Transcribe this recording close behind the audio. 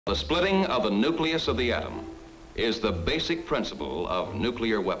The splitting of the nucleus of the atom is the basic principle of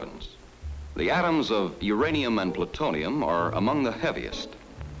nuclear weapons. The atoms of uranium and plutonium are among the heaviest.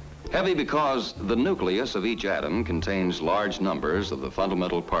 Heavy because the nucleus of each atom contains large numbers of the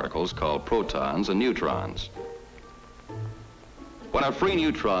fundamental particles called protons and neutrons. When a free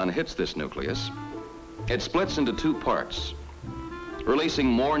neutron hits this nucleus, it splits into two parts, releasing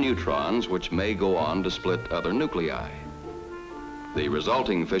more neutrons which may go on to split other nuclei. The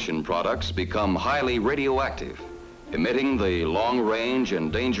resulting fission products become highly radioactive, emitting the long-range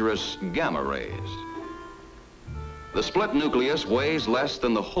and dangerous gamma rays. The split nucleus weighs less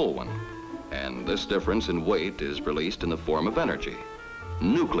than the whole one, and this difference in weight is released in the form of energy,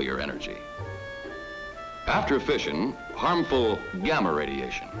 nuclear energy. After fission, harmful gamma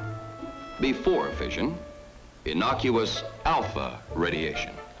radiation. Before fission, innocuous alpha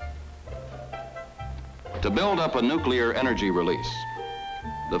radiation. To build up a nuclear energy release,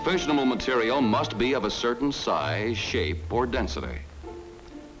 the fissionable material must be of a certain size, shape, or density.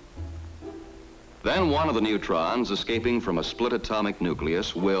 Then one of the neutrons escaping from a split atomic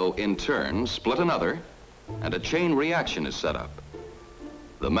nucleus will, in turn, split another, and a chain reaction is set up.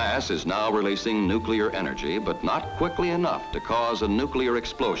 The mass is now releasing nuclear energy, but not quickly enough to cause a nuclear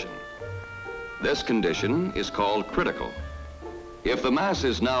explosion. This condition is called critical. If the mass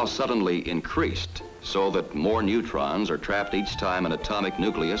is now suddenly increased, so that more neutrons are trapped each time an atomic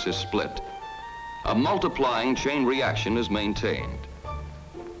nucleus is split, a multiplying chain reaction is maintained.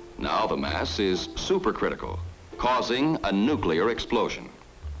 Now the mass is supercritical, causing a nuclear explosion.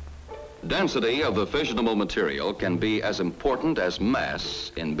 Density of the fissionable material can be as important as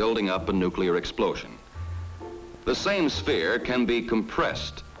mass in building up a nuclear explosion. The same sphere can be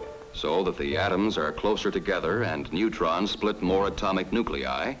compressed so that the atoms are closer together and neutrons split more atomic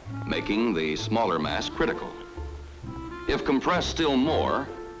nuclei, making the smaller mass critical. If compressed still more,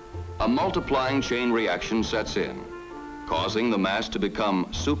 a multiplying chain reaction sets in, causing the mass to become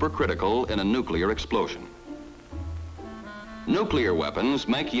supercritical in a nuclear explosion. Nuclear weapons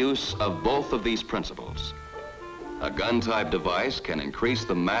make use of both of these principles. A gun-type device can increase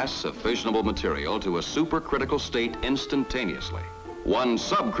the mass of fissionable material to a supercritical state instantaneously. One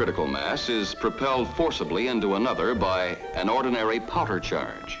subcritical mass is propelled forcibly into another by an ordinary powder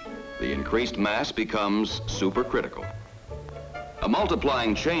charge. The increased mass becomes supercritical. A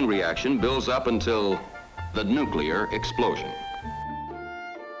multiplying chain reaction builds up until the nuclear explosion.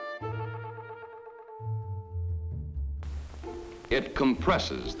 It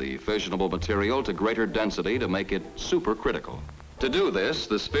compresses the fissionable material to greater density to make it supercritical. To do this,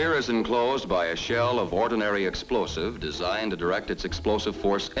 the sphere is enclosed by a shell of ordinary explosive designed to direct its explosive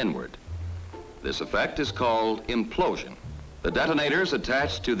force inward. This effect is called implosion. The detonators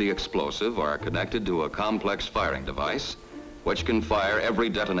attached to the explosive are connected to a complex firing device, which can fire every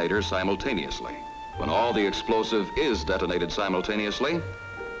detonator simultaneously. When all the explosive is detonated simultaneously,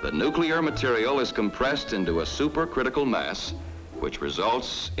 the nuclear material is compressed into a supercritical mass, which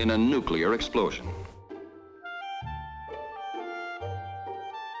results in a nuclear explosion.